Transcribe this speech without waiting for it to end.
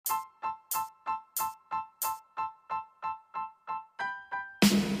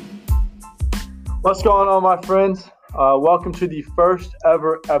What's going on, my friends? Welcome to the first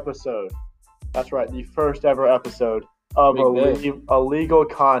ever episode. That's right, the first ever episode of Illegal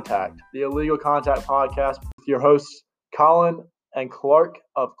Contact, the Illegal Contact podcast with your hosts, Collin and Clark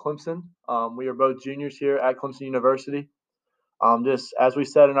of Clemson. We are both juniors here at Clemson University. Just as we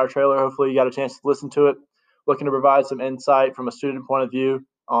said in our trailer, hopefully you got a chance to listen to it. Looking to provide some insight from a student point of view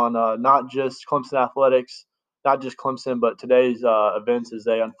on not just Clemson athletics, not just Clemson, but today's events as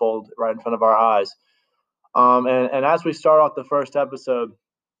they unfold right in front of our eyes. And as we start off the first episode,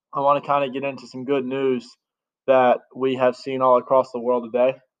 I want to kind of get into some good news that we have seen all across the world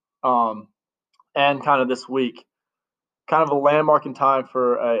today, and kind of this week. Kind of a landmark in time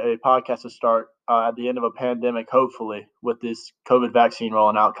for a podcast to start at the end of a pandemic, hopefully, with this COVID vaccine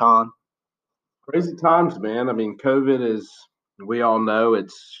rolling out, Con. Crazy times, man. I mean, COVID is, we all know,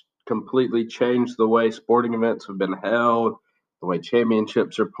 it's completely changed the way sporting events have been held, the way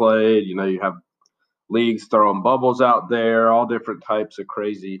championships are played. You know, you have leagues throwing bubbles out there, all different types of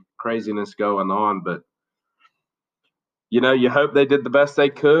craziness going on. But, you know, you hope they did the best they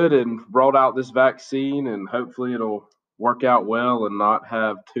could and rolled out this vaccine, and hopefully it'll work out well and not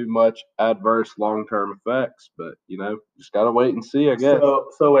have too much adverse long-term effects. But, you know, just got to wait and see, I guess.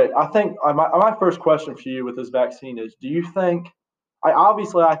 So wait, I think my first question for you with this vaccine is, do you think –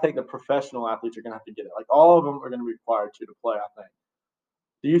 I think the professional athletes are going to have to get it. Like, all of them are going to be required to play, I think.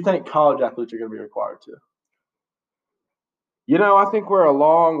 Do you think college athletes are going to be required to? You know, I think we're a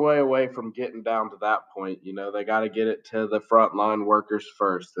long way away from getting down to that point. You know, they got to get it to the frontline workers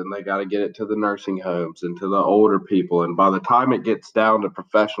first, and they got to get it to the nursing homes and to the older people. And by the time it gets down to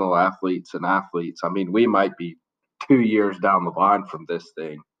professional athletes, I mean, we might be 2 years down the line from this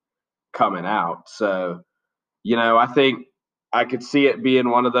thing coming out. So, you know, I think I could see it being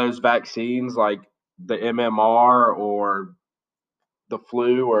one of those vaccines like the MMR or the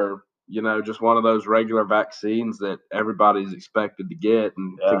flu, or you know, just one of those regular vaccines that everybody's expected to get,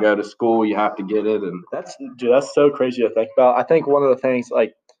 and to go to school you have to get it. And that's so crazy to think about. I think one of the things,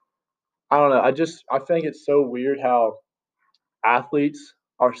 like, I don't know, I think it's so weird how athletes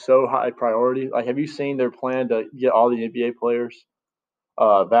are so high priority. Like, have you seen their plan to get all the NBA players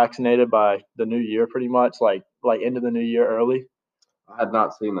vaccinated by the new year, pretty much, like into the new year early? I had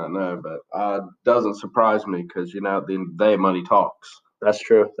not seen that, no, but doesn't surprise me because, you know, at the end of the day, money talks. That's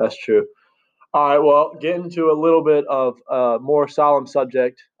true. All right, well, getting to a little bit of a more solemn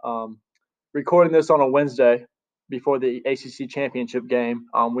subject. Recording this on a Wednesday before the ACC championship game.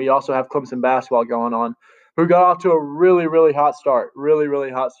 We also have Clemson basketball going on, who got off to a really, really hot start.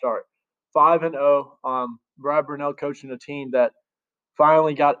 5-0. Brad Brunell coaching a team that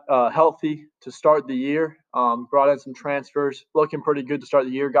finally got healthy to start the year. Brought in some transfers, looking pretty good to start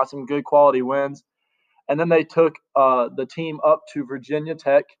the year. Got some good quality wins. And then they took the team up to Virginia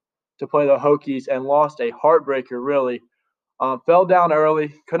Tech to play the Hokies and lost a heartbreaker, really. Fell down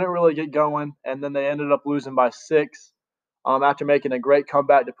early, couldn't really get going, and then they ended up losing by 6 after making a great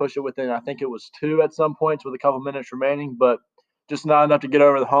comeback to push it within, I think it was 2 at some points with a couple minutes remaining, but just not enough to get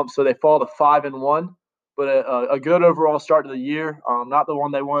over the hump. So they fall to 5-1, but a good overall start to the year. Not the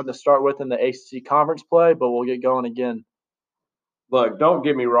one they wanted to start with in the ACC conference play, but we'll get going again. Look, don't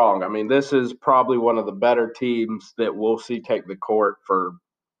get me wrong. I mean, this is probably one of the better teams that we'll see take the court for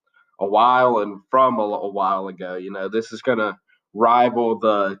a while, and from a while ago. You know, this is going to rival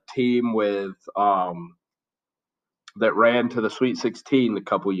the team with that ran to the Sweet 16 a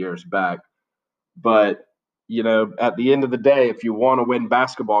couple years back. But, you know, at the end of the day, if you want to win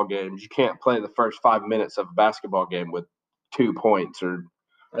basketball games, you can't play the first 5 minutes of a basketball game with 2 points or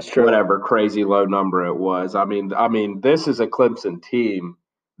whatever crazy low number it was. I mean, this is a Clemson team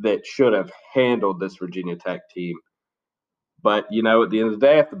that should have handled this Virginia Tech team. But, you know, at the end of the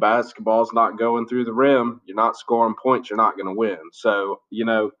day, if the basketball's not going through the rim, you're not scoring points, you're not going to win. So, you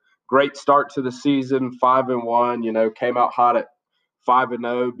know, great start to the season, 5-1, you know, came out hot at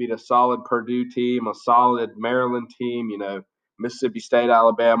 5-0, beat a solid Purdue team, a solid Maryland team, you know, Mississippi State,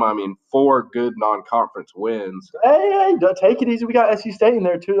 Alabama. I mean, 4 good non-conference wins. Hey, take it easy. We got SC State in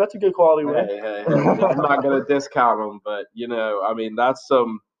there, too. That's a good quality win. Hey. I'm not going to discount them, but, you know, I mean,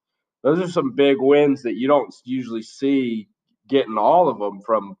 those are some big wins that you don't usually see getting all of them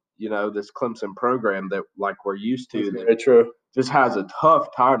from, you know, this Clemson program that, like, we're used to. That's very true. Just has a tough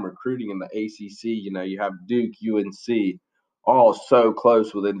time recruiting in the ACC. You know, you have Duke, UNC, all so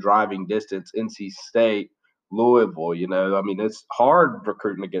close within driving distance, NC State, Louisville. You know, I mean, it's hard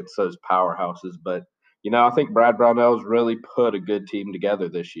recruiting against those powerhouses, but, you know, I think Brad Brownell's really put a good team together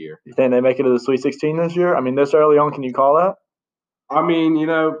this year. You think they make it to the Sweet 16 this year? I mean, this early on, can you call that? I mean, you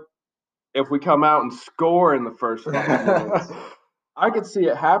know, if we come out and score in the first 5 minutes, I could see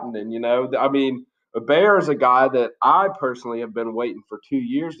it happening, you know. I mean, Bear is a guy that I personally have been waiting for 2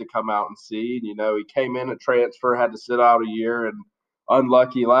 years to come out and see. And, he came in a transfer, had to sit out a year, and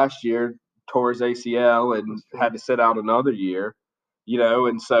unlucky last year, tore his ACL and had to sit out another year.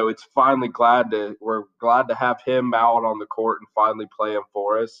 And so it's finally we're glad to have him out on the court and finally playing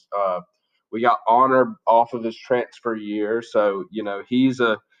for us. We got Honor off of his transfer year, so he's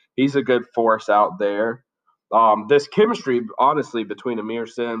a good force out there. This chemistry, honestly, between Amir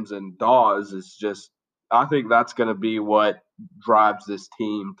Sims and Dawes is just, I think that's going to be what drives this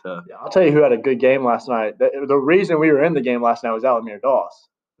team to. Yeah, I'll tell you who had a good game last night. The reason we were in the game last night was Amir Dawes.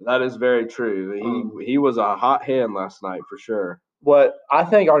 That is very true. He was a hot hand last night for sure. What I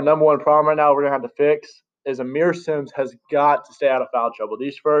think our number one problem right now we're going to have to fix is Amir Sims has got to stay out of foul trouble.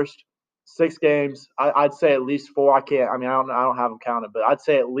 These first 6 games, I'd say at least 4. I don't have them counted, but I'd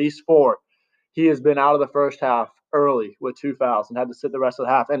say at least 4. He has been out of the first half early with 2 fouls and had to sit the rest of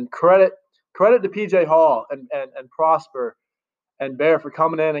the half. And credit to PJ Hall and Prosper and Bear for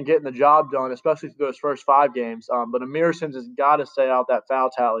coming in and getting the job done, especially through those first 5 games. But Amir Sims has got to stay out that foul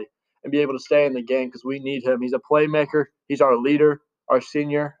tally and be able to stay in the game because we need him. He's a playmaker. He's our leader, our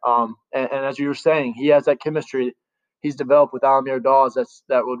senior. And as you were saying, he has that chemistry he's developed with Amir Dawes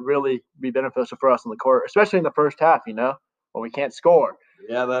that would really be beneficial for us on the court, especially in the first half, when we can't score.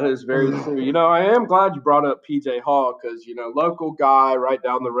 Yeah, that is very true. I am glad you brought up PJ Hall because, local guy right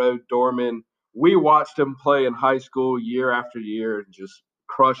down the road, Dorman. We watched him play in high school year after year and just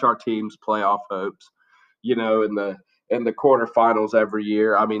crush our team's playoff hopes, in the quarterfinals every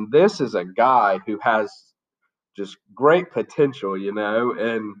year. I mean, this is a guy who has just great potential,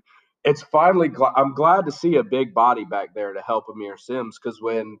 and it's finally I'm glad to see a big body back there to help Amir Sims because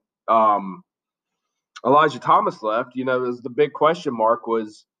when Elijah Thomas left, the big question mark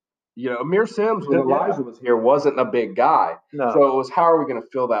was, Amir Sims when Elijah was here wasn't a big guy. No. So it was how are we going to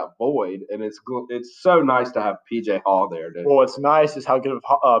fill that void? And it's so nice to have PJ Hall there. Well, what's nice is how good of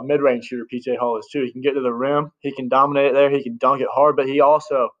a mid-range shooter PJ Hall is too. He can get to the rim, he can dominate it there, he can dunk it hard, but he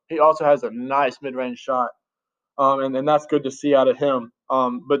also has a nice mid-range shot, and that's good to see out of him.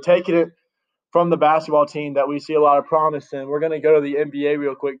 But taking it from the basketball team that we see a lot of promise in, we're going to go to the NBA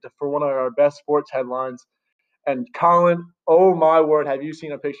real quick for one of our best sports headlines. And Collin, oh my word, have you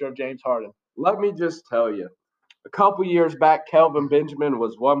seen a picture of James Harden? Let me just tell you, a couple years back, Kelvin Benjamin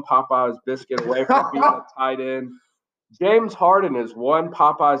was one Popeye's biscuit away from being a tight end. James Harden is one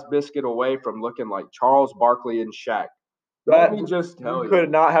Popeye's biscuit away from looking like Charles Barkley and Shaq. Let me just tell you. You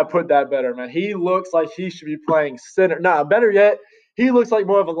could not have put that better, man. He looks like he should be playing center. Nah, better yet, he looks like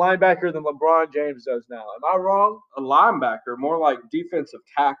more of a linebacker than LeBron James does now. Am I wrong? A linebacker, more like defensive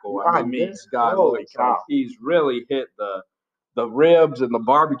tackle. This guy looks like he's really hit the ribs and the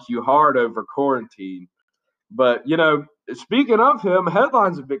barbecue hard over quarantine. But, speaking of him,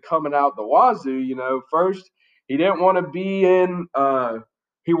 headlines have been coming out the wazoo. First, he didn't want to be in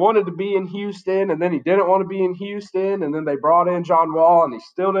he wanted to be in Houston, and then he didn't want to be in Houston, and then they brought in John Wall, and he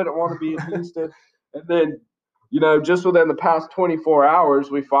still didn't want to be in Houston. And then, just within the past 24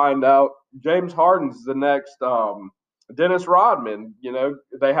 hours, we find out James Harden's the next Dennis Rodman.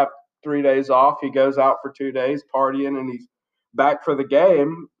 They have 3 days off. He goes out for 2 days partying, and he's back for the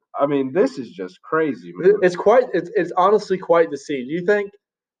game. I mean, this is just crazy, man. It's honestly quite the scene. Do you think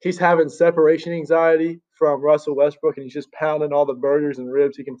he's having separation anxiety from Russell Westbrook, and he's just pounding all the burgers and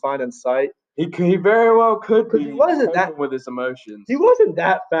ribs he can find in sight? He very well could be. He wasn't that with his emotions. He wasn't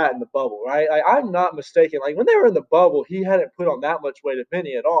that fat in the bubble, right? Like, I'm not mistaken. Like when they were in the bubble, he hadn't put on that much weight, if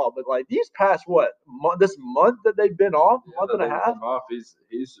any at all. But like these past this month that they've been off, month and a half,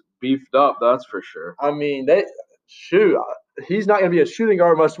 he's beefed up. That's for sure. I mean, he's not going to be a shooting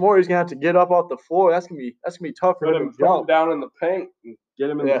guard much more. He's going to have to get up off the floor. That's going to be tough for him to jump down in the paint and get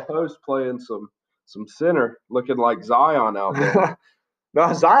him in the post playing some center, looking like Zion out there.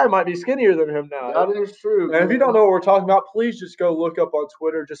 No, Zion might be skinnier than him now. That is true. And if you don't know what we're talking about, please just go look up on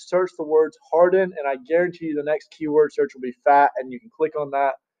Twitter. Just search the words Harden, and I guarantee you the next keyword search will be fat, and you can click on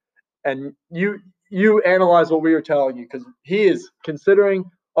that. And you analyze what we were telling you because he is, considering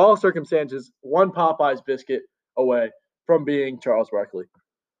all circumstances, one Popeye's biscuit away from being Charles Barkley.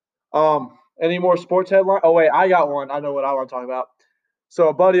 Any more sports headline? Oh, wait, I got one. I know what I want to talk about. So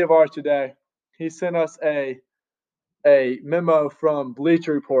a buddy of ours today, he sent us a memo from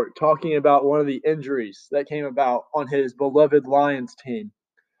Bleacher Report talking about one of the injuries that came about on his beloved Lions team.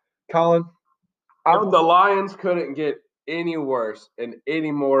 Collin, the Lions couldn't get any worse and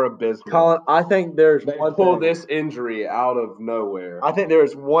any more abysmal. Collin, I think they pull this injury out of nowhere. I think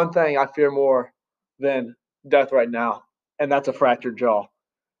there's one thing I fear more than death right now, and that's a fractured jaw.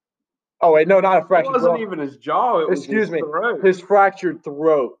 Oh, wait, no, not a fractured jaw. It wasn't even his jaw. It was his throat. His fractured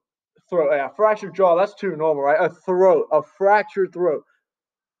throat throat. Yeah, fractured jaw. That's too normal, right? A fractured throat.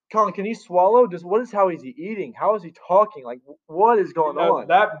 Collin, can he swallow? How is he eating? How is he talking? Like, what is going on?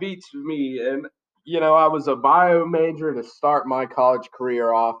 That beats me. And I was a bio major to start my college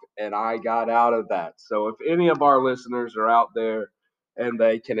career off, and I got out of that. So if any of our listeners are out there and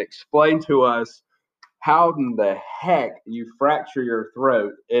they can explain to us how in the heck you fracture your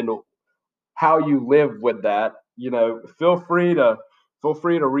throat and how you live with that, feel free to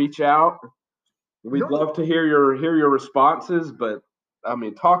reach out. We'd love to hear your responses, but I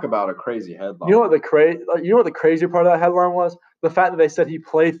mean, talk about a crazy headline. You know what the crazy part of that headline was? The fact that they said he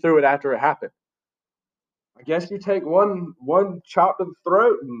played through it after it happened. I guess you take one chop to the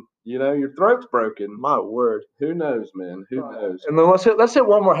throat and your throat's broken. My word. Who knows, man? Who knows? And then let's hit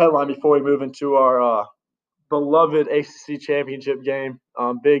one more headline before we move into our beloved ACC championship game.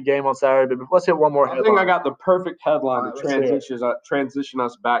 Big game on Saturday, but let's hit one more headline. I think I got the perfect headline to transition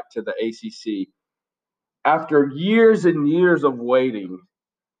us back to the ACC. After years and years of waiting,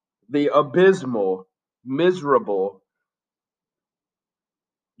 the abysmal, miserable,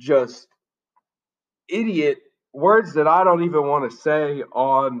 just idiot words that I don't even want to say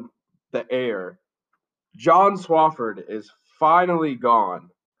on the air. John Swofford is finally gone.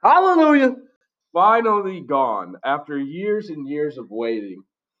 Hallelujah. Finally gone after years and years of waiting.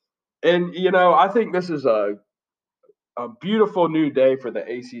 And, I think this is a beautiful new day for the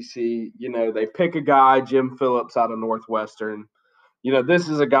ACC. They pick a guy, Jim Phillips, out of Northwestern. This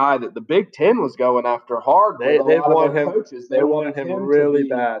is a guy that the Big Ten was going after hard. They want him. Coaches. They wanted him really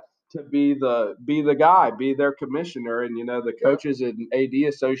bad to be the guy, be their commissioner. And the coaches and AD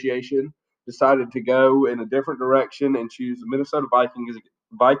association decided to go in a different direction and choose the Minnesota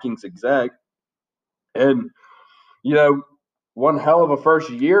Vikings exec. And one hell of a first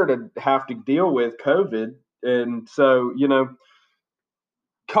year to have to deal with COVID. And so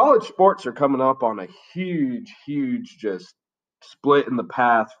college sports are coming up on a huge just split in the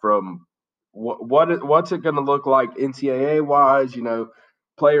path from what's it going to look like NCAA wise.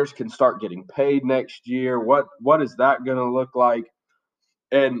 Players can start getting paid next year. What is that going to look like?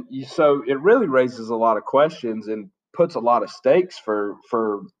 And so it really raises a lot of questions and puts a lot of stakes for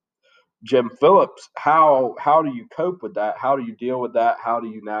Jim Phillips. How do you cope with that? How do you deal with that? How do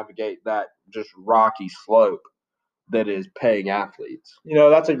you navigate that just rocky slope that is paying athletes?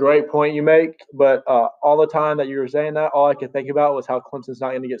 That's a great point you make, but all the time that you were saying that, all I could think about was how Clemson's not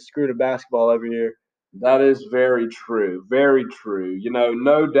going to get screwed in basketball every year. That is very true. Very true.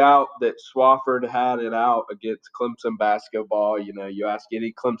 No doubt that Swofford had it out against Clemson basketball. You ask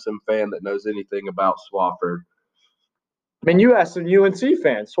any Clemson fan that knows anything about Swofford. I mean, you ask some UNC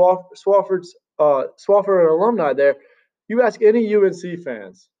fans, Swofford an alumni there. You ask any UNC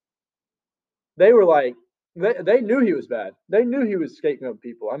fans, they were like, they knew he was bad. They knew he was scapegoating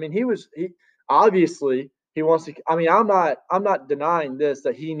people. I mean, he obviously he wants to. I mean, I'm not denying this,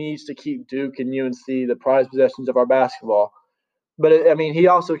 that he needs to keep Duke and UNC the prized possessions of our basketball. But he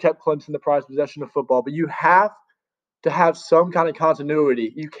also kept Clemson the prized possession of football. But you have to have some kind of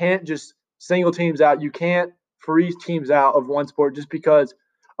continuity. You can't just single teams out. You can't freeze teams out of one sport just because,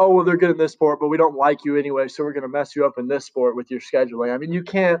 oh, well, they're good in this sport, but we don't like you anyway, so we're going to mess you up in this sport with your scheduling. I mean, you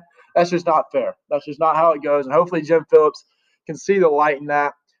can't. That's just not fair. That's just not how it goes. And hopefully Jim Phillips can see the light in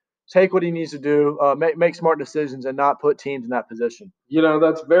that, take what he needs to do, make smart decisions, and not put teams in that position.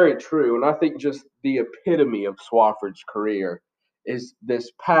 That's very true. And I think just the epitome of Swofford's career is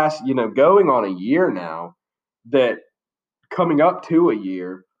this past, going on a year now, that coming up to a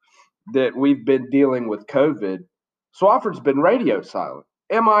year that we've been dealing with COVID, Swofford's been radio silent.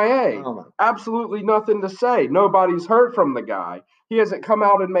 MIA. Absolutely nothing to say. Nobody's heard from the guy. He hasn't come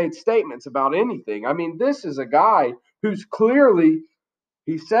out and made statements about anything. I mean, this is a guy who's clearly,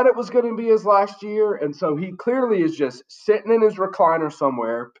 he said it was going to be his last year, and so he clearly is just sitting in his recliner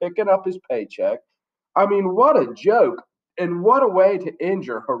somewhere, picking up his paycheck. I mean, what a joke, and what a way to end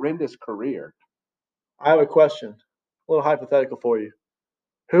your horrendous career. I have a question, a little hypothetical for you.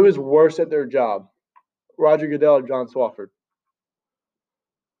 Who is worse at their job, Roger Goodell or John Swofford?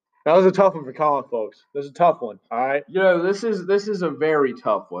 That was a tough one for Collin, folks. This is a tough one, all right? This is a very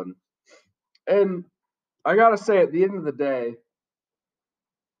tough one. And I got to say, at the end of the day,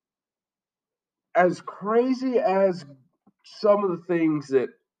 as crazy as some of the things that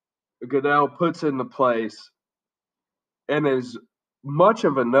Goodell puts into place, and as much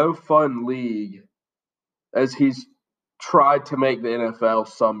of a no-fun league as he's tried to make the NFL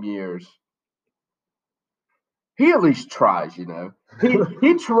some years, he at least tries, He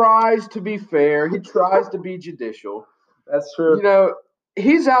tries to be fair. He tries to be judicial. That's true.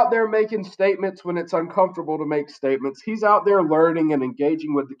 he's out there making statements when it's uncomfortable to make statements. He's out there learning and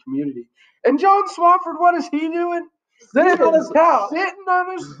engaging with the community. And John Swafford, what is he doing? Sitting on his couch. Sitting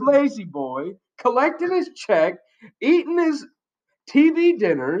on his lazy boy, collecting his check, eating his TV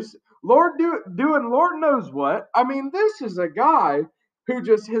dinners, doing Lord knows what. I mean, this is a guy who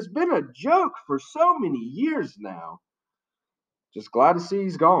just has been a joke for so many years now. Just glad to see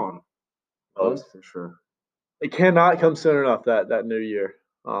he's gone. That's for sure. It cannot come soon enough that new year.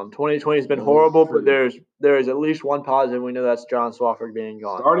 2020 has been horrible, but there is at least one positive. We know that's John Swafford being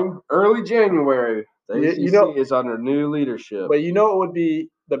gone. Starting early January, the ACC is under new leadership. But you know what would be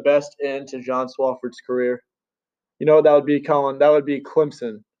the best end to John Swafford's career? You know what that would be, Colin? That would be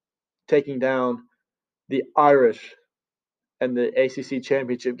Clemson taking down the Irish in the ACC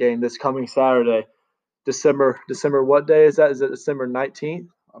championship game this coming Saturday. December what day is that? Is it December 19th?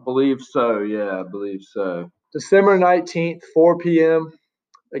 I believe so. Yeah, I believe so. December 19th, 4 p.m.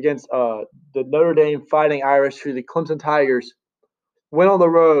 against the Notre Dame Fighting Irish, who the Clemson Tigers went on the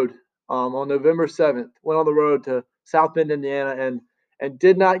road on November 7th, went on the road to South Bend, Indiana, and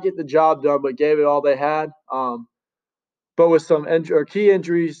did not get the job done, but gave it all they had. But with some key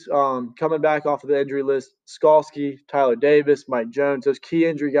injuries coming back off of the injury list, Skalski, Tyler Davis, Mike Jones, those key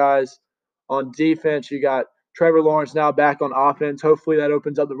injury guys. On defense, you got Trevor Lawrence now back on offense. Hopefully that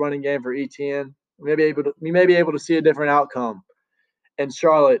opens up the running game for ETN. We may be able to see a different outcome in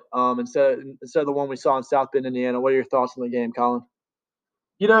Charlotte instead of the one we saw in South Bend, Indiana. What are your thoughts on the game, Colin?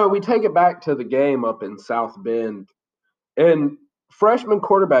 You know, we take it back to the game up in South Bend, and freshman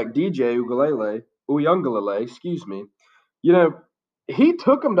quarterback DJ Uyunglele, you know, he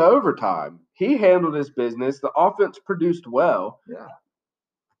took them to overtime. He handled his business. The offense produced well. Yeah.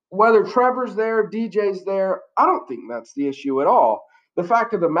 Whether Trevor's there, DJ's there, I don't think that's the issue at all. The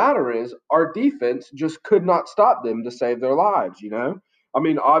fact of the matter is our defense just could not stop them to save their lives, you know? I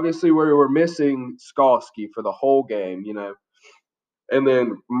mean, obviously we were missing Skalski for the whole game, you know? And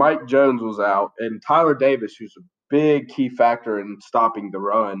then Mike Jones was out, and Tyler Davis, who's a big key factor in stopping the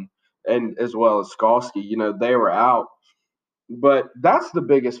run, and as well as Skalski, you know, they were out. But that's the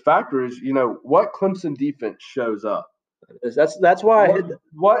biggest factor is, you know, what Clemson defense shows up. That's why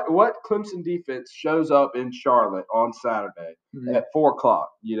what Clemson defense shows up in Charlotte on Saturday at 4:00.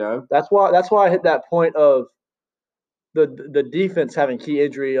 You know, that's why I hit that point of the defense having key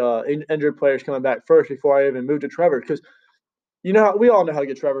injured players coming back first before I even moved to Trevor, because you know we all know how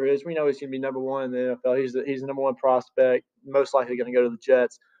good Trevor is. We know he's going to be number one in the NFL. He's the number one prospect, most likely going to go to the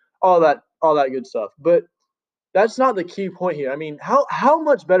Jets. All that good stuff, but that's not the key point here. I mean, how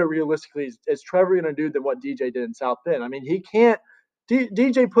much better realistically is Trevor going to do than what DJ did in South Bend? I mean, he can't.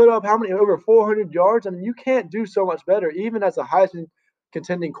 DJ put up how many? Over 400 yards. I mean, you can't do so much better, even as a Heisman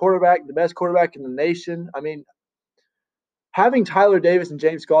contending quarterback, the best quarterback in the nation. I mean, having Tyler Davis and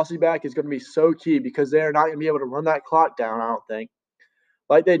James Skalski back is going to be so key because they're not going to be able to run that clock down, I don't think,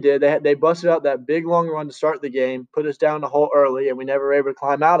 like they did. They busted out that big long run to start the game, put us down the hole early, and we never were able to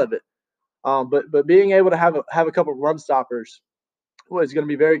climb out of it. But being able to have a couple of run stoppers was going to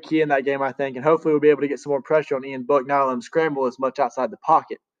be very key in that game, I think, and hopefully we'll be able to get some more pressure on Ian Book, not let him scramble as much outside the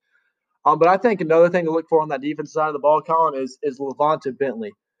pocket. But I think another thing to look for on that defense side of the ball, Colin, is Levonta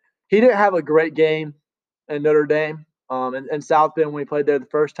Bentley. He didn't have a great game in Notre Dame and South Bend when he played there the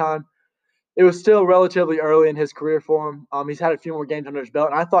first time. It was still relatively early in his career for him. He's had a few more games under his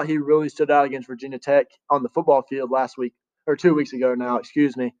belt, and I thought he really stood out against Virginia Tech on the football field last week, or 2 weeks ago now,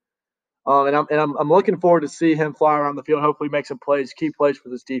 excuse me. And I'm looking forward to see him fly around the field, hopefully make some plays, key plays for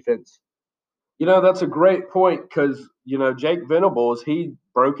this defense. You know, that's a great point because, you know, Jake Venables, he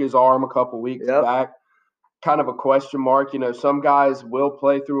broke his arm a couple weeks back. Kind of a question mark. You know, some guys will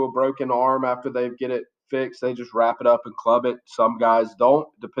play through a broken arm after they get it fixed. They just wrap it up and club it. Some guys don't,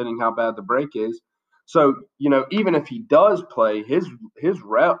 depending how bad the break is. So, you know, even if he does play, his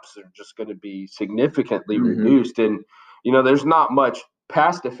reps are just going to be significantly reduced. And, you know, there's not much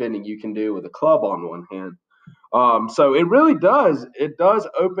pass defending you can do with a club on one hand. So it really does. It does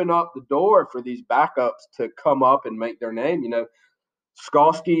open up the door for these backups to come up and make their name. You know,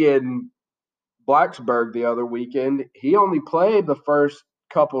 Skalski and Blacksburg the other weekend, he only played the first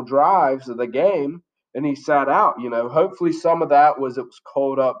couple drives of the game and he sat out. You know, hopefully some of that was it was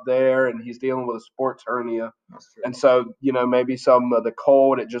cold up there and he's dealing with a sports hernia. And so, you know, maybe some of the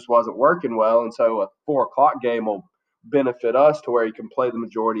cold, it just wasn't working well. And so a 4:00 game will benefit us to where he can play the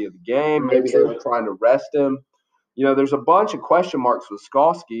majority of the game. Maybe they were trying to rest him. You know, there's a bunch of question marks with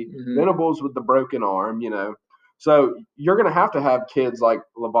Skalski, Venables with the broken arm, you know. So you're going to have kids like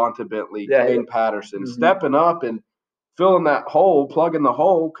Levonta Bentley, Kane Patterson stepping up and filling that hole, plugging the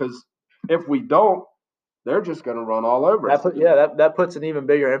hole, because if we don't, they're just going to run all over us. That puts an even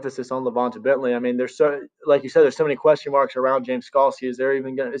bigger emphasis on Levonta Bentley. I mean, there's like you said, there's so many question marks around James Scalzi. Is he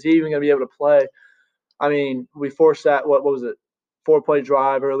even going to be able to play? I mean, we forced that. What was it? 4-play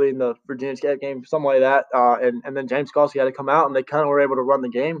drive early in the Virginia Tech game, something like that. And then James Scalzi had to come out, and they kind of were able to run the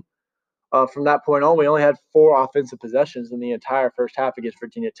game. From that point on, we only had 4 offensive possessions in the entire first half against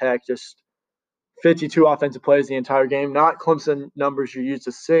Virginia Tech. Just 52 offensive plays the entire game. Not Clemson numbers you're used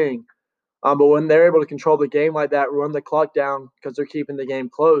to seeing. But when they're able to control the game like that, run the clock down because they're keeping the game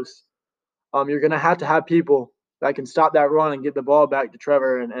close, you're going to have people that can stop that run and get the ball back to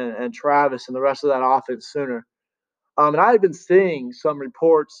Trevor and Travis and the rest of that offense sooner. And I have been seeing some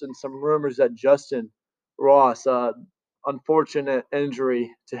reports and some rumors that Justin Ross, unfortunate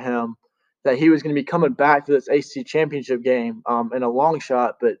injury to him, that he was going to be coming back for this ACC championship game in a long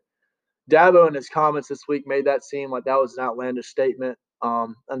shot. But Dabo in his comments this week made that seem like that was an outlandish statement.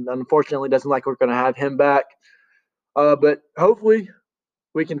 And unfortunately, doesn't like we're going to have him back. But hopefully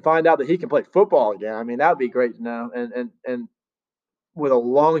we can find out that he can play football again. I mean, that would be great to know. And with a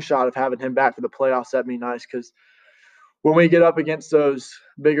long shot of having him back for the playoffs, that'd be nice because when we get up against those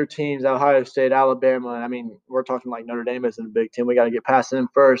bigger teams, Ohio State, Alabama, I mean, we're talking like Notre Dame isn't a big team. We got to get past them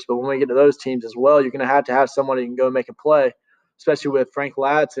first. But when we get to those teams as well, you're going to have somebody who can go make a play, especially with Frank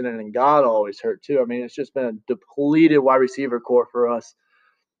Ladson and God always hurt too. I mean, it's just been a depleted wide receiver core for us.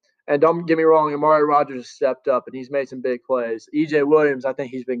 And don't get me wrong, Amari Rodgers has stepped up and he's made some big plays. EJ Williams, I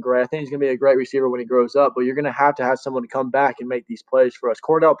think he's been great. I think he's going to be a great receiver when he grows up, but you're going to have someone to come back and make these plays for us.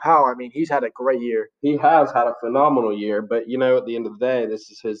 Cordell Powell, I mean, he's had a great year. He has had a phenomenal year, but, at the end of the day, this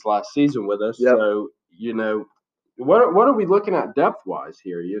is his last season with us. Yep. So, what are we looking at depth-wise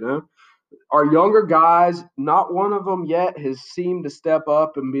here, Our younger guys, not one of them yet has seemed to step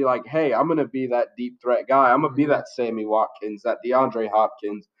up and be like, hey, I'm going to be that deep threat guy. I'm going to be that Sammy Watkins, that DeAndre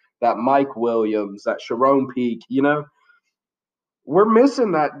Hopkins, that Mike Williams, that Sharon Peak, We're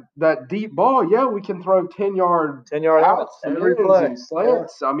missing that deep ball. Yeah, we can throw 10-yard outs and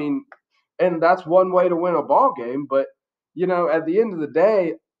slants. Yeah. I mean, and that's one way to win a ball game. But, at the end of the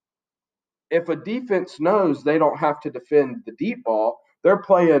day, if a defense knows they don't have to defend the deep ball, they're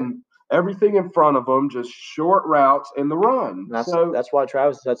playing everything in front of them, just short routes in the run. That's why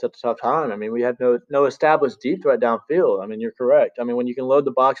Travis has had such a tough time. I mean, we have no established deep threat downfield. I mean, you're correct. I mean, when you can load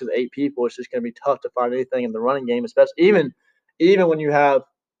the box with 8 people, it's just going to be tough to find anything in the running game, especially even when you have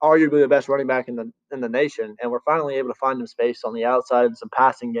arguably the best running back in the nation. And we're finally able to find some space on the outside and some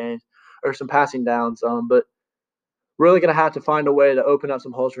passing games or some passing downs. But really going to have to find a way to open up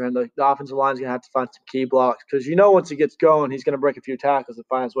some holes for him. The offensive line is going to have to find some key blocks because once he gets going, he's going to break a few tackles and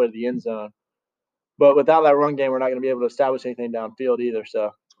find his way to the end zone. But without that run game, we're not going to be able to establish anything downfield either. So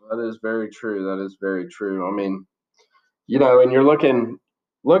that is very true. That is very true. I mean, and you're looking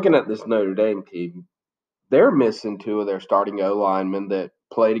at this Notre Dame team, they're missing 2 of their starting O linemen that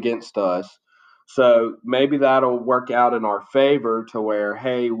played against us. So maybe that'll work out in our favor to where,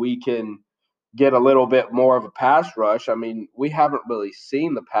 hey, we can get a little bit more of a pass rush. I mean, we haven't really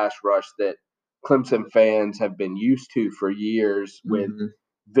seen the pass rush that Clemson fans have been used to for years with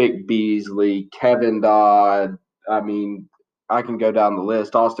Vic Beasley, Kevin Dodd. I mean, I can go down the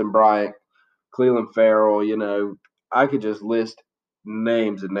list. Austin Bryant, Cleveland Farrell, I could just list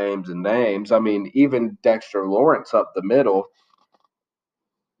names and names and names. I mean, even Dexter Lawrence up the middle.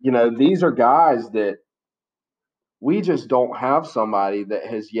 These are guys that we just don't have somebody that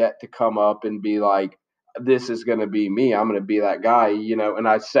has yet to come up and be like, this is going to be me. I'm going to be that guy, and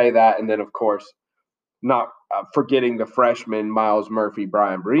I say that. And then, of course, not forgetting the freshman Miles Murphy,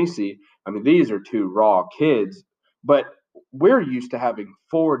 Brian Breesy. I mean, these are 2 raw kids, but we're used to having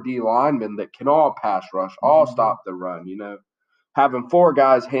 4 D linemen that can all pass rush, all stop the run, having 4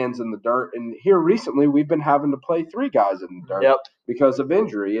 guys hands in the dirt. And here recently we've been having to play 3 guys in the dirt because of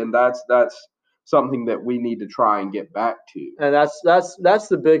injury. And that's something that we need to try and get back to. And that's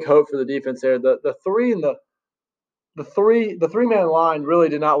the big hope for the defense there. The 3 and the 3-man line really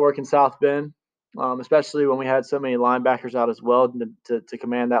did not work in South Bend, especially when we had so many linebackers out as well to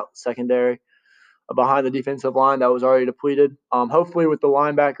command that secondary behind the defensive line that was already depleted. Hopefully with the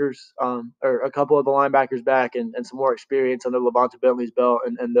linebackers or a couple of the linebackers back and some more experience under Levonta Bentley's belt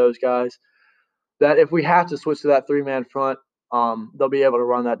and those guys, that if we have to switch to that 3-man front, they'll be able to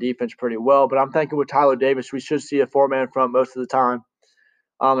run that defense pretty well. But I'm thinking with Tyler Davis, we should see a 4-man front most of the time,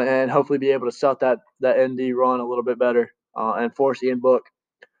 and hopefully be able to set that ND run a little bit better and force Ian Book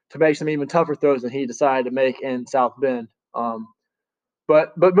to make some even tougher throws than he decided to make in South Bend.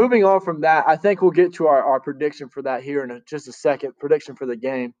 But moving on from that, I think we'll get to our prediction for that here in just a second, prediction for the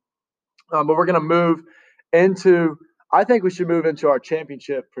game. But we're going to move into I think we should move into our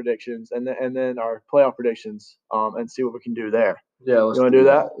championship predictions and then our playoff predictions and see what we can do there. Yeah, let's You want to do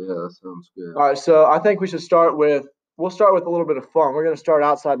that? Yeah, that sounds good. All right, so I think we should start with a little bit of fun. We're going to start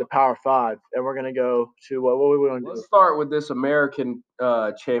outside the Power Five, and we're going to go to what we want to do. Let's start with this American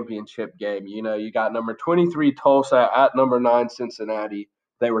championship game. You know, you got number 23 Tulsa at number 9 Cincinnati.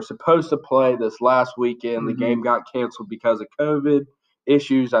 They were supposed to play this last weekend. The game got canceled because of COVID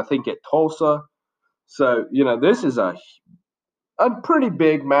issues, I think, at Tulsa. So, you know, this is a pretty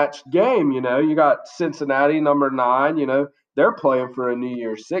big match game. You know, you got Cincinnati, number 9, you know, they're playing for a New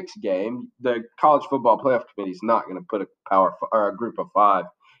Year's Six game. The College Football Playoff Committee is not going to put a group of 5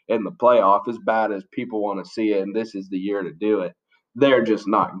 in the playoff, as bad as people want to see it, and this is the year to do it. They're just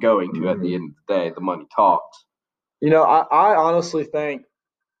not going to. At the end of the day, the money talks. You know, I honestly think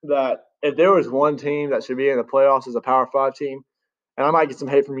that if there was one team that should be in the playoffs as a Power 5 team, and I might get some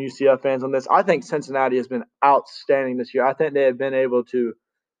hate from UCF fans on this, I think Cincinnati has been outstanding this year. I think they have been able to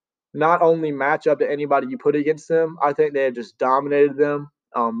not only match up to anybody you put against them, I think they have just dominated them,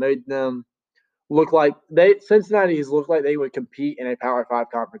 made them look like Cincinnati has looked like they would compete in a Power 5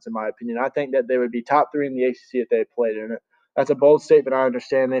 conference, in my opinion. I think that they would be top 3 in the ACC if they played in it. That's a bold statement. I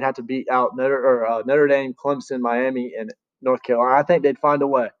understand they'd have to beat out Notre Dame, Clemson, Miami, and North Carolina. I think they'd find a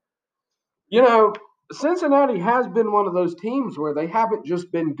way. You know, Cincinnati has been one of those teams where they haven't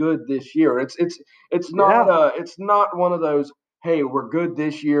just been good this year. It's not one of those, hey, we're good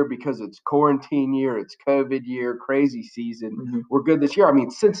this year because it's quarantine year, it's COVID year, crazy season. We're good this year. I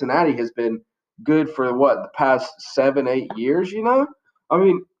mean, Cincinnati has been good for the past 7-8 years, you know? I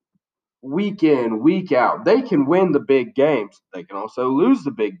mean, week in, week out, they can win the big games. They can also lose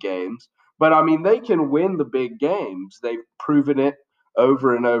the big games, but I mean, they can win the big games. They've proven it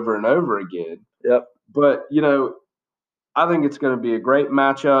over and over and over again. Yep. But, you know, I think it's going to be a great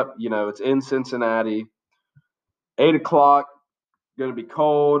matchup. You know, it's in Cincinnati. 8 o'clock, going to be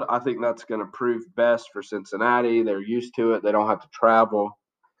cold. I think that's going to prove best for Cincinnati. They're used to it. They don't have to travel.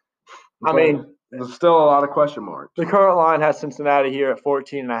 I mean, there's still a lot of question marks. The current line has Cincinnati here at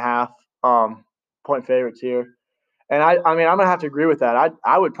 14.5 point favorites here. And I mean, I'm going to have to agree with that.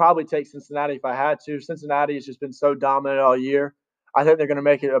 I would probably take Cincinnati if I had to. Cincinnati has just been so dominant all year. I think they're going to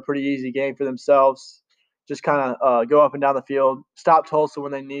make it a pretty easy game for themselves. Just kind of go up and down the field, stop Tulsa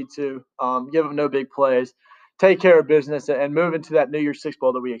when they need to, give them no big plays, take care of business, and move into that New Year's Six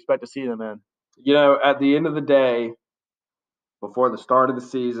Bowl that we expect to see them in. You know, at the end of the day, before the start of the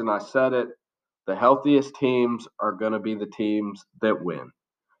season, I said it, the healthiest teams are going to be the teams that win.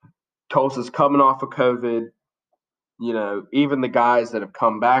 Tulsa's coming off of COVID. You know, even the guys that have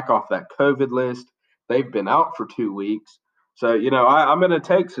come back off that COVID list, they've been out for 2 weeks. So, you know, I'm going to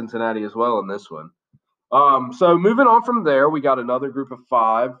take Cincinnati as well in this one. So moving on from there, we got another group of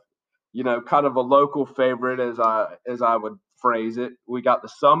 5, you know, kind of a local favorite as I would phrase it. We got the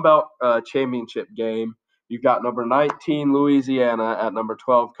Sun Belt championship game. You've got number 19 Louisiana at number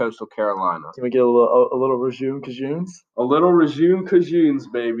 12 Coastal Carolina. Can we get a little Rejoon Cajuns? A little Rejoon Cajuns,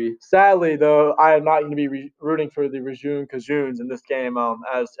 baby. Sadly, though, I am not going to be rooting for the Rejoon Cajuns in this game.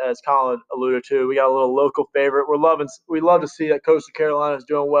 As Collin alluded to, we got a little local favorite. We love to see that Coastal Carolina is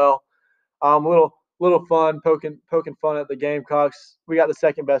doing well. Little fun, poking fun at the Gamecocks. We got the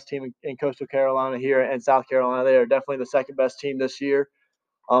second best team in Coastal Carolina here, and South Carolina. They are definitely the second best team this year.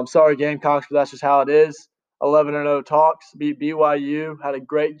 Sorry, Gamecocks, but that's just how it is. 11-0 Talks beat BYU. Had a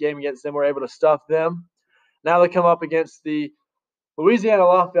great game against them. We're able to stuff them. Now they come up against the Louisiana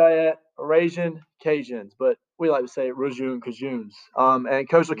Lafayette Ragin' Cajuns, but we like to say Rejoon Cajuns. And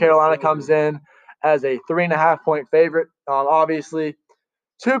Coastal Carolina comes in as a 3.5-point favorite. Obviously,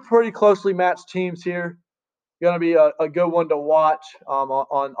 2 pretty closely matched teams here. Going to be a good one to watch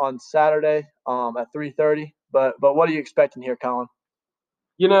on Saturday at 3:30. But what are you expecting here, Collin?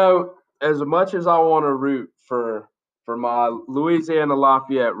 You know, as much as I want to root for my Louisiana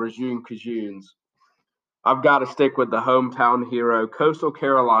Lafayette Rejoon Cajuns, I've got to stick with the hometown hero, Coastal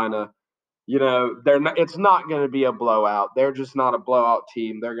Carolina. You know, it's not going to be a blowout. They're just not a blowout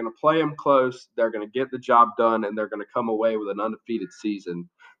team. They're going to play them close. They're going to get the job done, and they're going to come away with an undefeated season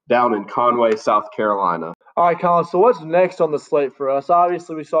down in Conway, South Carolina. All right, Collin. So what's next on the slate for us?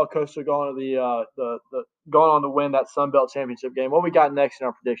 Obviously, we saw Coastal going on to win that Sun Belt championship game. What we got next in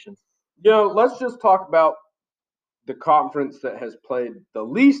our predictions? You know, let's just talk about the conference that has played the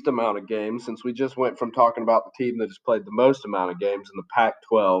least amount of games, since we just went from talking about the team that has played the most amount of games in the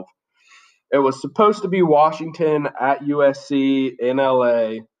Pac-12. It was supposed to be Washington at USC in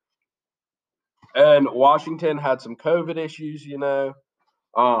LA, and Washington had some COVID issues, you know.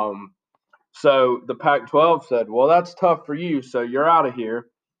 So the Pac-12 said, well, that's tough for you, so you're out of here.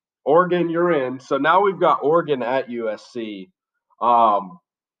 Oregon, you're in. So now we've got Oregon at USC,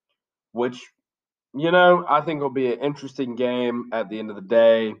 which, I think will be an interesting game at the end of the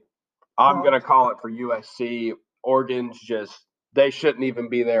day. I'm going to call it for USC. Oregon's they shouldn't even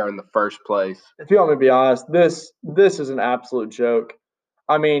be there in the first place. If you want me to be honest, this is an absolute joke.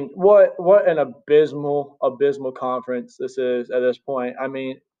 I mean, what an abysmal conference this is at this point. I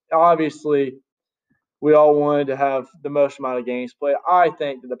mean, obviously, we all wanted to have the most amount of games played. I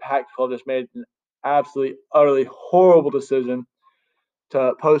think that the Pac-12 just made an absolutely, utterly horrible decision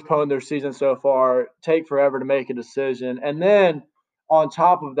to postpone their season so far, take forever to make a decision. And then on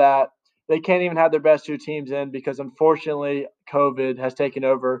top of that, they can't even have their best two teams in because unfortunately COVID has taken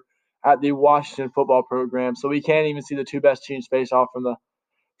over at the Washington football program. So we can't even see the two best teams face off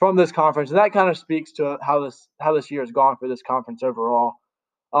from this conference. And that kind of speaks to how this year has gone for this conference overall.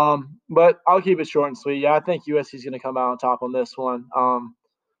 But I'll keep it short and sweet. Yeah, I think USC is going to come out on top on this one.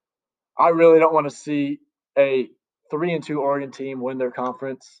 I really don't want to see a 3-2 Oregon team win their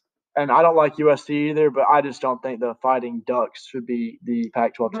conference. And I don't like USC either, but I just don't think the Fighting Ducks should be the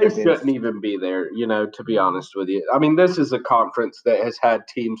Pac-12 champions. They shouldn't even be there, to be honest with you. I mean, this is a conference that has had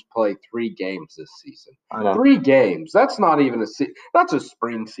teams play 3 games this season. I know. 3 games. That's not even that's a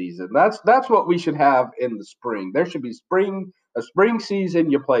spring season. That's what we should have in the spring. There should be a spring season.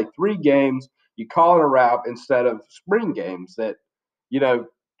 You play 3 games. You call it a wrap instead of spring games that,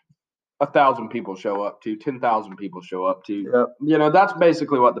 1,000 people show up to, 10,000 people show up to. Yep. That's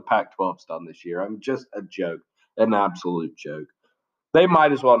basically what the Pac-12's done this year. I'm just a joke, an absolute joke. They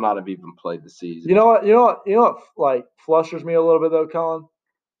might as well not have even played the season. You know what like flusters me a little bit though, Colin?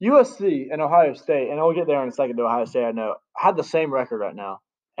 USC and Ohio State, and we'll get there in a second to Ohio State, I know, had the same record right now.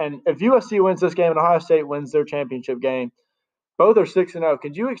 And if USC wins this game and Ohio State wins their championship game, both are 6-0.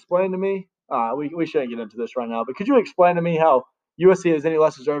 Could you explain to me? We shouldn't get into this right now, but could you explain to me how USC is any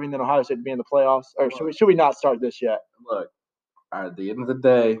less deserving than Ohio State to be in the playoffs? Or should we not start this yet? Look, at the end of the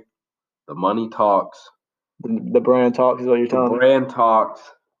day, the money talks. The brand talks is what you're telling me. The brand talks.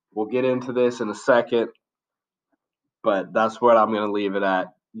 We'll get into this in a second, but that's what I'm going to leave it at.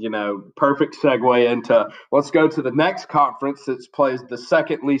 Perfect segue into let's go to the next conference that plays the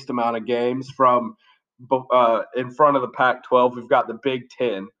second least amount of games from in front of the Pac-12. We've got the Big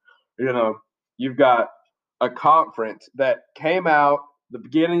Ten. You've got a conference that came out the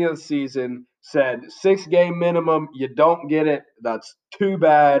beginning of the season, said 6-game minimum. You don't get it. That's too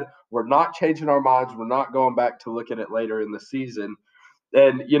bad. We're not changing our minds. We're not going back to look at it later in the season.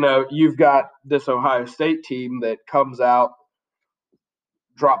 And, you've got this Ohio State team that comes out,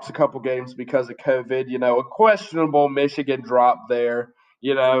 drops a couple games because of COVID, a questionable Michigan drop there.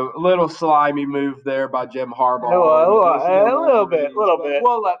 A little slimy move there by Jim Harbaugh. A little bit.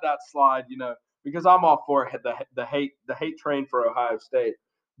 We'll let that slide, because I'm all for the hate train for Ohio State.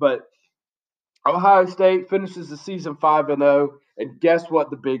 But Ohio State finishes the season 5-0, and guess what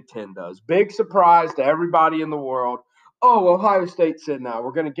the Big Ten does? Big surprise to everybody in the world. Oh, Ohio State's in now.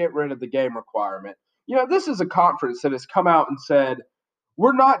 We're going to get rid of the game requirement. This is a conference that has come out and said,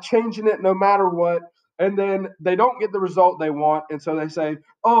 we're not changing it no matter what. And then they don't get the result they want. And so they say,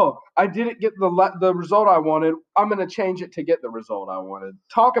 oh, I didn't get the result I wanted. I'm going to change it to get the result I wanted.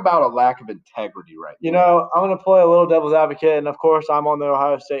 Talk about a lack of integrity right now. I'm going to play a little devil's advocate. And, of course, I'm on the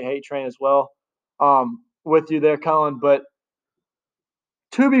Ohio State hate train as well with you there, Colin. But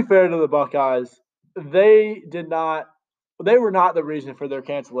to be fair to the Buckeyes, they were not the reason for their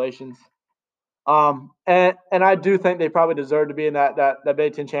cancellations. And I do think they probably deserve to be in that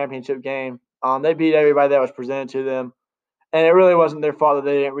Big Ten championship game. They beat everybody that was presented to them, and it really wasn't their fault that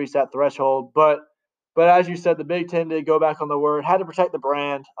they didn't reach that threshold. But as you said, the Big Ten did go back on the word, had to protect the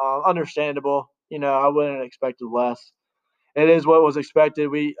brand. Understandable. I wouldn't have expected less. It is what was expected.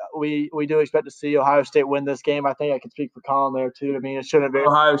 We do expect to see Ohio State win this game. I think I can speak for Colin there too. I mean, it shouldn't be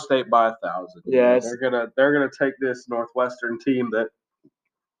Ohio State by 1,000. Yeah, they're gonna take this Northwestern team that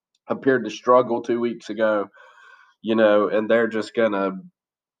appeared to struggle 2 weeks ago, and they're just gonna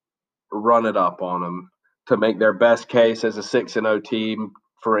run it up on them to make their best case as a 6-0 team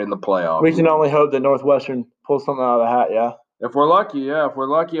for in the playoffs. We can only hope that Northwestern pulls something out of the hat, yeah. If we're lucky,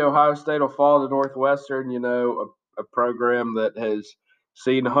 Ohio State will fall to Northwestern, a program that has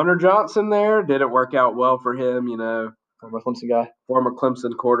seen Hunter Johnson there. Didn't work out well for him, Former Clemson guy. Former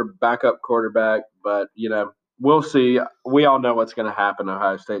Clemson backup quarterback. But, we'll see. We all know what's going to happen.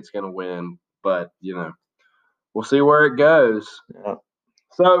 Ohio State's going to win. But, we'll see where it goes. Yeah.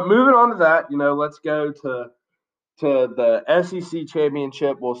 So moving on to that, let's go to the SEC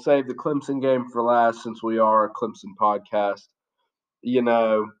championship. We'll save the Clemson game for last since we are a Clemson podcast.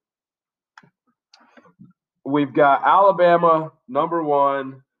 We've got Alabama, number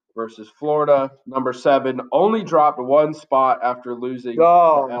 1, versus Florida, number 7, only dropped one spot after losing to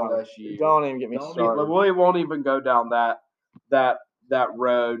LSU. Don't even get me started. We won't even go down that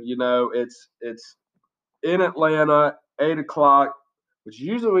road. It's in Atlanta, 8:00, which is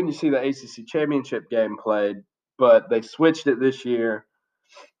usually when you see the ACC championship game played, but they switched it this year.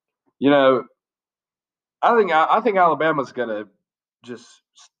 I think Alabama's gonna just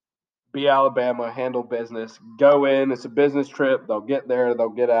be Alabama, handle business, go in. It's a business trip. They'll get there. They'll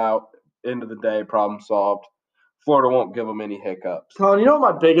get out. End of the day, problem solved. Florida won't give them any hiccups. Colin, you know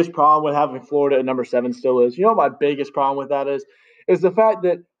what my biggest problem with having Florida at number 7 still is? You know what my biggest problem with that is the fact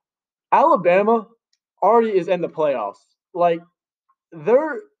that Alabama already is in the playoffs. Like,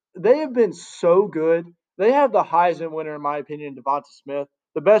 they have been so good. They have the Heisman winner, in my opinion, Devonta Smith,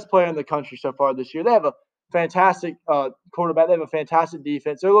 the best player in the country so far this year. They have a fantastic quarterback. They have a fantastic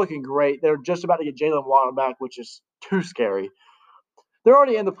defense. They're looking great. They're just about to get Jalen Waddle back, which is too scary. They're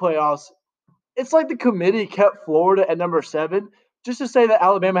already in the playoffs. It's like the committee kept Florida at number 7 just to say that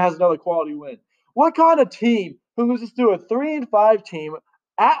Alabama has another quality win. What kind of team who loses to a 3-5 team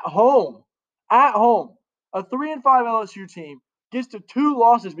at home, a 3-5 LSU team gets to 2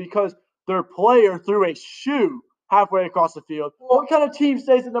 losses because their player threw a shoe halfway across the field? What kind of team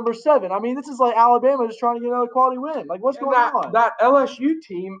stays at number 7? I mean, this is like Alabama just trying to get another quality win. Like, what's going on? That LSU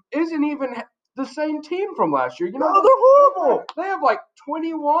team isn't even the same team from last year. No, they're horrible. They have like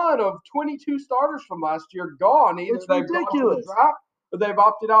 21 of 22 starters from last year gone. Either it's they've ridiculous. gone to the draft or they've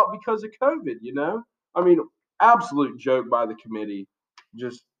opted out because of COVID. I mean, absolute joke by the committee.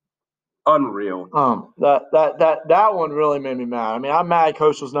 Just unreal. That one really made me mad. I mean, I'm mad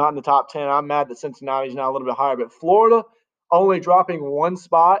Coastal's not in the top 10. I'm mad that Cincinnati's now a little bit higher, but Florida only dropping one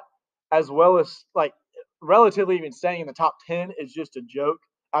spot, as well as like relatively even staying in the top 10, is just a joke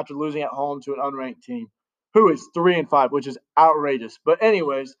after losing at home to an unranked team who is 3-5, which is outrageous. But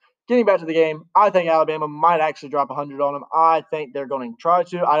anyways, getting back to the game, I think Alabama might actually drop 100 on them. I think they're going to try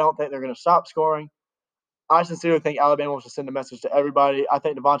to. I don't think they're going to stop scoring. I sincerely think Alabama wants to send a message to everybody. I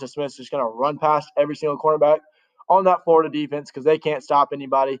think Devonta Smith is just going to run past every single cornerback on that Florida defense because they can't stop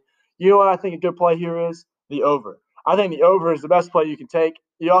anybody. You know what I think a good play here is? The over. I think the over is the best play you can take.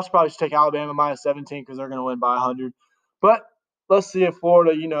 You also probably should take Alabama minus 17 because they're going to win by 100. But let's see if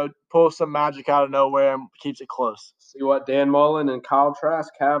Florida, pulls some magic out of nowhere and keeps it close. See what Dan Mullen and Kyle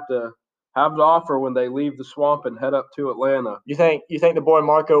Trask have to offer when they leave the swamp and head up to Atlanta. You think the boy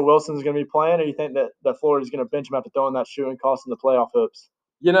Marco Wilson's going to be playing, or you think that Florida's going to bench him after throwing that shoe and costing the playoff hopes?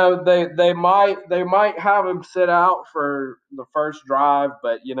 They might have him sit out for the first drive,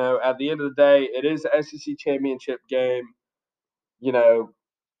 but at the end of the day, it is the SEC championship game.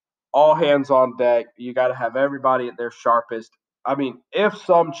 All hands on deck. You got to have everybody at their sharpest. I mean, if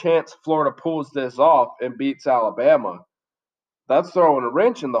some chance Florida pulls this off and beats Alabama, that's throwing a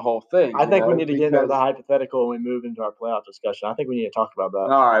wrench in the whole thing. I think we need to get into the hypothetical when we move into our playoff discussion. I think we need to talk about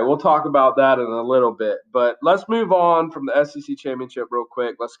that. All right, we'll talk about that in a little bit. But let's move on from the SEC championship real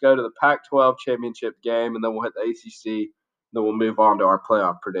quick. Let's go to the Pac-12 championship game, and then we'll hit the ACC. Then we'll move on to our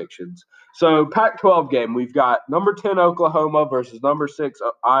playoff predictions. So Pac-12 game, we've got number 10 Oklahoma versus number 6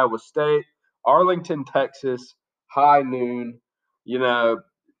 Iowa State, Arlington, Texas, high noon.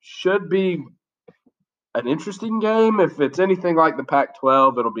 Should be an interesting game. If it's anything like the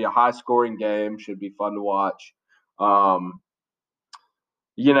Pac-12, it'll be a high-scoring game. Should be fun to watch. I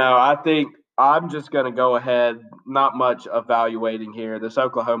think I'm just going to go ahead. Not much evaluating here. This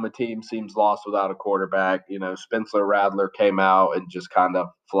Oklahoma team seems lost without a quarterback. Spencer Rattler came out and just kind of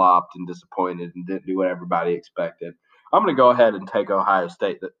flopped and disappointed and didn't do what everybody expected. I'm going to go ahead and take Ohio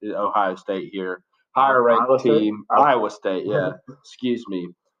State here. Higher-ranked team. Iowa State, yeah. Excuse me.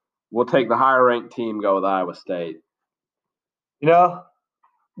 We'll take the higher-ranked team, go with Iowa State.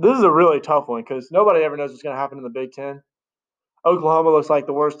 This is a really tough one because nobody ever knows what's going to happen in the Big Ten. Oklahoma looks like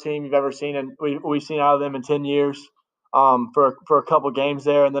the worst team you've ever seen, and we've seen out of them in 10 years for a couple games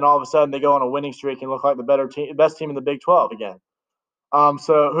there, and then all of a sudden they go on a winning streak and look like the best team in the Big 12 again.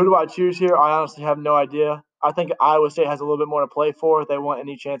 So who do I choose here? I honestly have no idea. I think Iowa State has a little bit more to play for if they want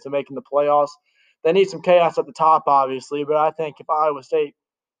any chance of making the playoffs. They need some chaos at the top, obviously, but I think if Iowa State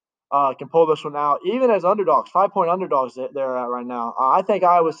can pull this one out, even as underdogs, 5-point underdogs they're at right now, I think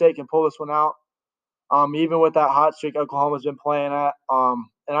Iowa State can pull this one out, even with that hot streak Oklahoma's been playing at. And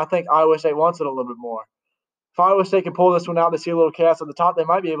I think Iowa State wants it a little bit more. If Iowa State can pull this one out, they see a little chaos at the top, they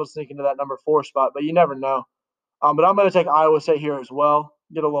might be able to sneak into that number 4 spot, but you never know. But I'm going to take Iowa State here as well.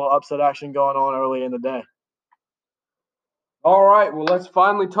 Get a little upset action going on early in the day. All right, well, let's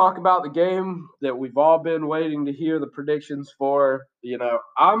finally talk about the game that we've all been waiting to hear the predictions for.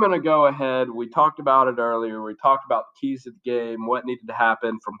 I'm going to go ahead. We talked about it earlier. We talked about the keys to the game, what needed to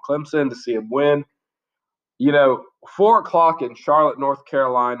happen from Clemson to see them win. 4 o'clock in Charlotte, North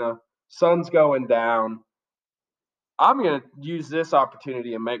Carolina, sun's going down. I'm going to use this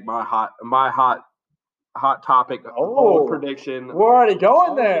opportunity and make my hot topic bold prediction. We're already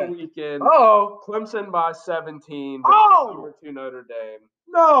going there. The weekend. Oh, Clemson by 17. Number 2 Notre Dame.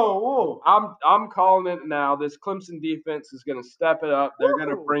 No. I'm calling it now. This Clemson defense is going to step it up. They're going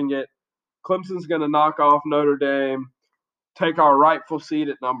to bring it. Clemson's going to knock off Notre Dame, take our rightful seat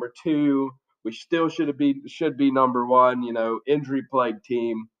at number 2. We still should be number 1. Injury plagued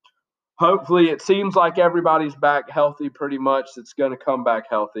team. Hopefully, it seems like everybody's back healthy pretty much. It's going to come back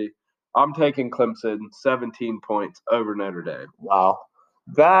healthy. I'm taking Clemson 17 points over Notre Dame. Wow.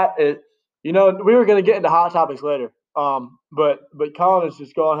 That is, we were going to get into hot topics later. But Collin is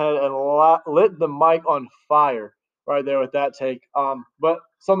just going ahead and lit the mic on fire right there with that take. But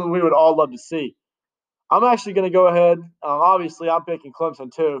something we would all love to see. I'm actually going to go ahead. Obviously, I'm picking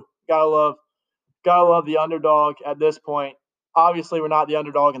Clemson too. Gotta love the underdog at this point. Obviously, we're not the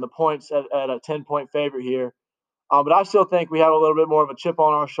underdog in the points at a 10-point favorite here. But I still think we have a little bit more of a chip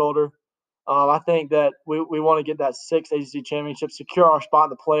on our shoulder. I think that we want to get that 6th ACC championship, secure our spot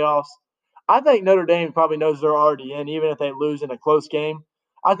in the playoffs. I think Notre Dame probably knows they're already in, even if they lose in a close game.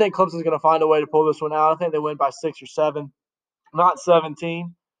 I think Clemson's going to find a way to pull this one out. I think they win by 6 or 7, not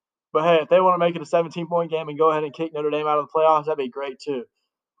 17. But, hey, if they want to make it a 17-point game and go ahead and kick Notre Dame out of the playoffs, that'd be great too.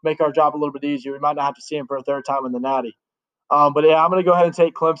 Make our job a little bit easier. We might not have to see them for a third time in the Natty. But, yeah, I'm going to go ahead and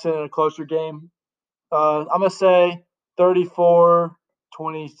take Clemson in a closer game. I'm going to say 34-27,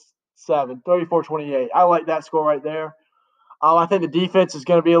 34-28. I like that score right there. I think the defense is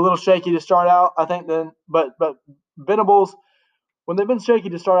going to be a little shaky to start out. I think then, but Venables, when they've been shaky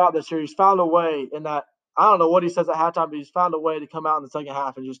to start out this year, he's found a way in that. I don't know what he says at halftime, but he's found a way to come out in the second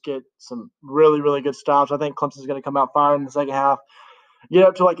half and just get some really, really good stops. I think Clemson's going to come out firing in the second half, get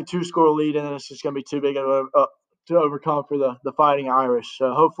up to like a 2-score lead, and then it's just going to be too big to overcome for the Fighting Irish.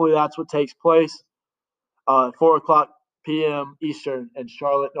 So hopefully that's what takes place. 4 o'clock p.m. Eastern in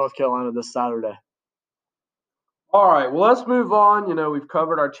Charlotte, North Carolina this Saturday. All right, well, let's move on. We've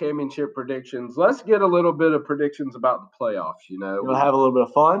covered our championship predictions. Let's get a little bit of predictions about the playoffs. We'll have a little bit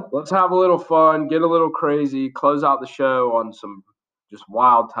of fun. Let's have a little fun, get a little crazy, close out the show on some just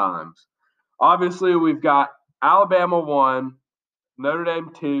wild times. Obviously, we've got Alabama 1, Notre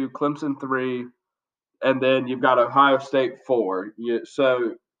Dame 2, Clemson 3, and then you've got Ohio State 4.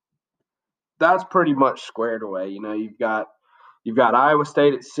 So that's pretty much squared away. You've got Iowa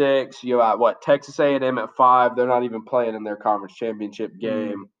State at 6. You got Texas A&M at 5. They're not even playing in their conference championship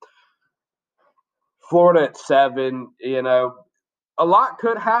game. Florida at 7. A lot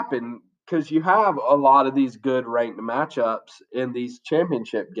could happen because you have a lot of these good ranked matchups in these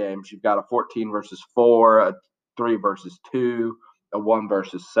championship games. You've got a 14 versus 4, a 3 versus 2, a 1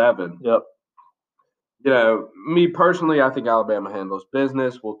 versus 7. Yep. Me personally, I think Alabama handles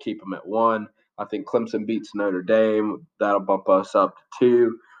business. We'll keep them at 1. I think Clemson beats Notre Dame. That'll bump us up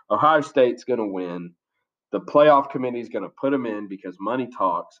to 2. Ohio State's going to win. The playoff committee is going to put them in because money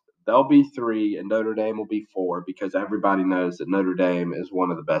talks. They'll be 3, and Notre Dame will be 4 because everybody knows that Notre Dame is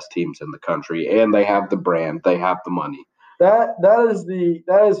one of the best teams in the country, and they have the brand. They have the money. That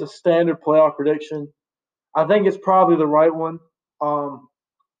is a standard playoff prediction. I think it's probably the right one.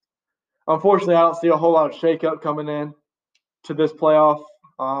 Unfortunately, I don't see a whole lot of shakeup coming in to this playoff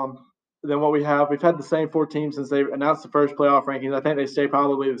than what we have. We've had the same 4 teams since they announced the first playoff rankings. I think they stay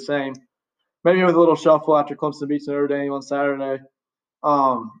probably the same. Maybe with a little shuffle after Clemson beats Notre Dame on Saturday.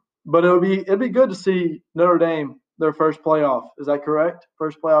 But it'd be good to see Notre Dame their first playoff. Is that correct?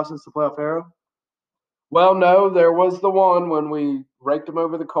 First playoff since the playoff era? Well, no, there was the one when we raked them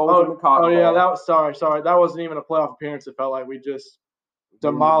over the coals in the Cotton Bowl. Yeah, that was sorry. That wasn't even a playoff appearance. It felt like we just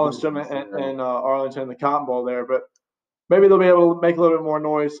demolished them in Arlington in the Cotton Bowl there. But maybe they'll be able to make a little bit more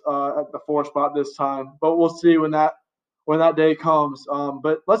noise at the 4 spot this time. But we'll see when that day comes.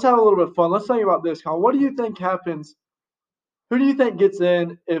 But let's have a little bit of fun. Let's think about this, Colin. What do you think happens? Who do you think gets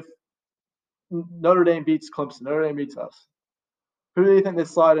in if Notre Dame beats Clemson? Notre Dame beats us. Who do you think they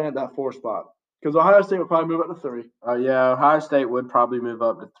slide in at that 4 spot? Because Ohio State would probably move up to 3. Yeah, Ohio State would probably move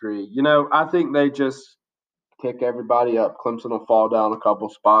up to 3. I think they just kick everybody up. Clemson will fall down a couple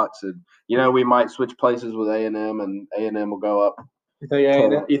spots, and we might switch places with A&M, and A&M will go up. You think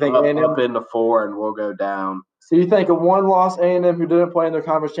A&M? You think A&M up into 4, and we'll go down. So you think a 1-loss A&M who didn't play in their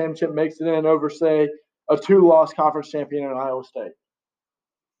conference championship makes it in over, say, a 2-loss conference champion in Iowa State?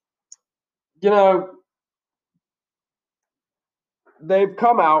 they've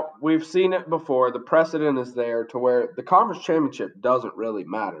come out. We've seen it before. The precedent is there to where the conference championship doesn't really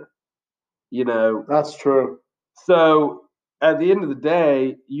matter. That's true. So at the end of the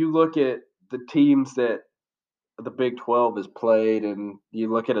day, you look at the teams that the Big 12 has played, and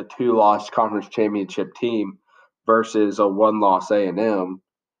you look at a 2-loss conference championship team versus a 1-loss A&M.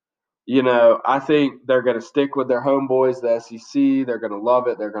 I think they're going to stick with their homeboys, the SEC. They're going to love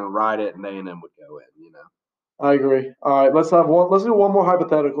it. They're going to ride it, and A&M would go in. I agree. All right, let's do one more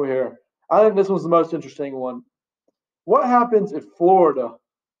hypothetical here. I think this was the most interesting one. What happens if Florida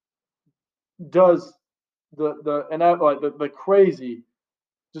does the crazy,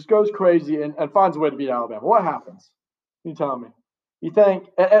 just goes crazy and finds a way to beat Alabama? What happens? You tell me. You think?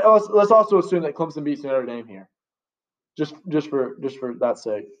 And let's also assume that Clemson beats Notre Dame here, just for that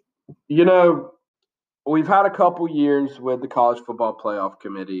sake. We've had a couple years with the College Football Playoff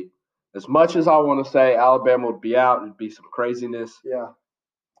Committee. As much as I want to say Alabama would be out, it'd be some craziness. Yeah.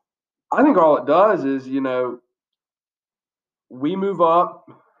 I think all it does is, we move up,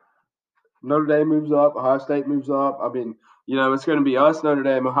 Notre Dame moves up, Ohio State moves up. I mean, it's going to be us, Notre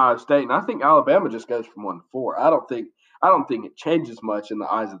Dame, Ohio State, and I think Alabama just goes from 1 to 4. I don't think it changes much in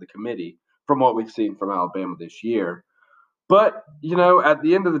the eyes of the committee from what we've seen from Alabama this year. But, at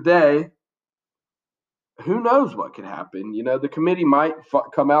the end of the day, who knows what could happen? The committee might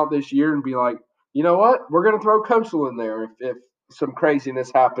come out this year and be like, you know what? We're going to throw Coastal in there if some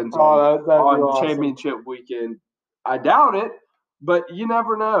craziness happens on awesome. championship weekend. I doubt it, but you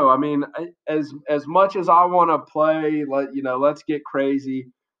never know. I mean, as much as I want to play, let's get crazy.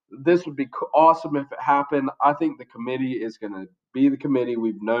 This would be awesome if it happened. I think the committee is going to be the committee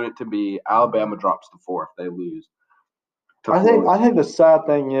we've known it to be. Alabama drops to 4 if they lose. I think the sad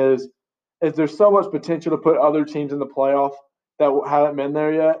thing is there's so much potential to put other teams in the playoff that haven't been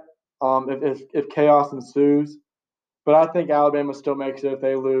there yet. If chaos ensues, but I think Alabama still makes it if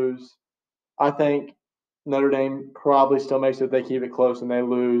they lose. I think Notre Dame probably still makes it if they keep it close and they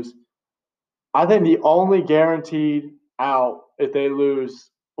lose. I think the only guaranteed out if they lose.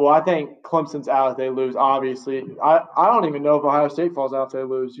 Well, I think Clemson's out if they lose. Obviously, I don't even know if Ohio State falls out if they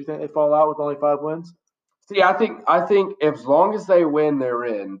lose. Do you think they fall out with only 5 wins? See, I think as long as they win, they're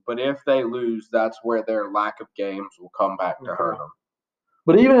in. But if they lose, that's where their lack of games will come back to hurt them.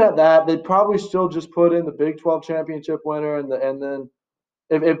 But even at that, they'd probably still just put in the Big 12 championship winner, and then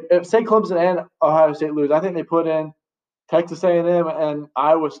if say Clemson and Ohio State lose, I think they put in Texas A&M and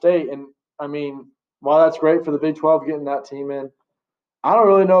Iowa State. And I mean, while that's great for the Big 12 getting that team in, I don't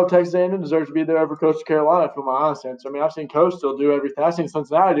really know if Texas A&M deserves to be there over Coastal Carolina. For my honest answer, I mean, I've seen Coastal do everything. I've seen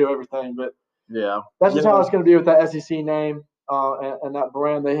Cincinnati do everything, but yeah, that's just how it's going to be with that SEC name and that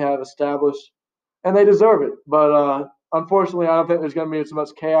brand they have established, and they deserve it. But unfortunately, I don't think there's going to be as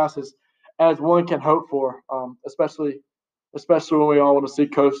much chaos as one can hope for, especially when we all want to see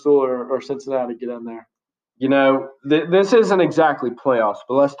Coastal or Cincinnati get in there. This isn't exactly playoffs,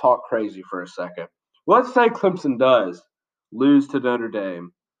 but let's talk crazy for a second. Let's say Clemson does lose to Notre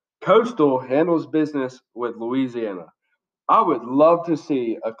Dame. Coastal handles business with Louisiana. I would love to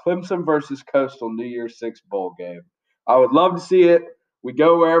see a Clemson versus Coastal New Year's 6 bowl game. I would love to see it. We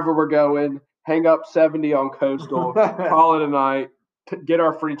go wherever we're going, hang up 70 on Coastal, call it a night, get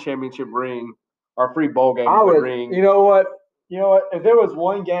our free championship ring, our free bowl game ring. You know what? If there was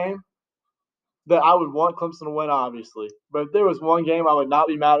one game that I would want Clemson to win, obviously, but if there was one game I would not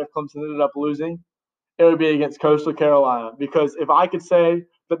be mad if Clemson ended up losing, it would be against Coastal Carolina. Because if I could say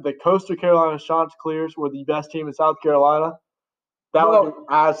that the Coastal Carolina Chanticleers were the best team in South Carolina, that would be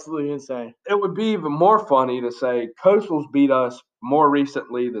absolutely insane. It would be even more funny to say Coastal's beat us more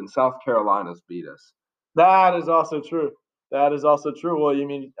recently than South Carolina's beat us. That is also true. Well, you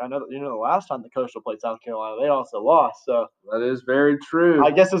mean the last time the Coastal played South Carolina, they also lost. So that is very true.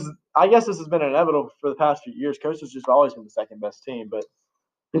 I guess this has been inevitable for the past few years. Coastal's just always been the second best team, but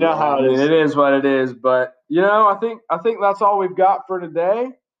you know how it is. It is what it is. But I think that's all we've got for today.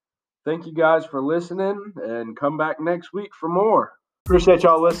 Thank you guys for listening, and come back next week for more. Appreciate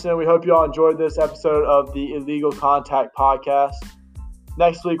y'all listening. We hope y'all enjoyed this episode of the Illegal Contact Podcast.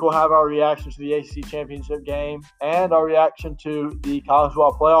 Next week, we'll have our reaction to the ACC Championship game and our reaction to the College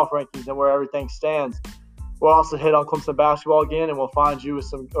Football Playoff rankings and where everything stands. We'll also hit on Clemson basketball again, and we'll find you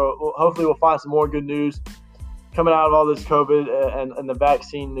with hopefully we'll find some more good news coming out of all this COVID and the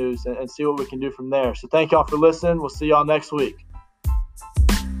vaccine news and see what we can do from there. So thank y'all for listening. We'll see y'all next week.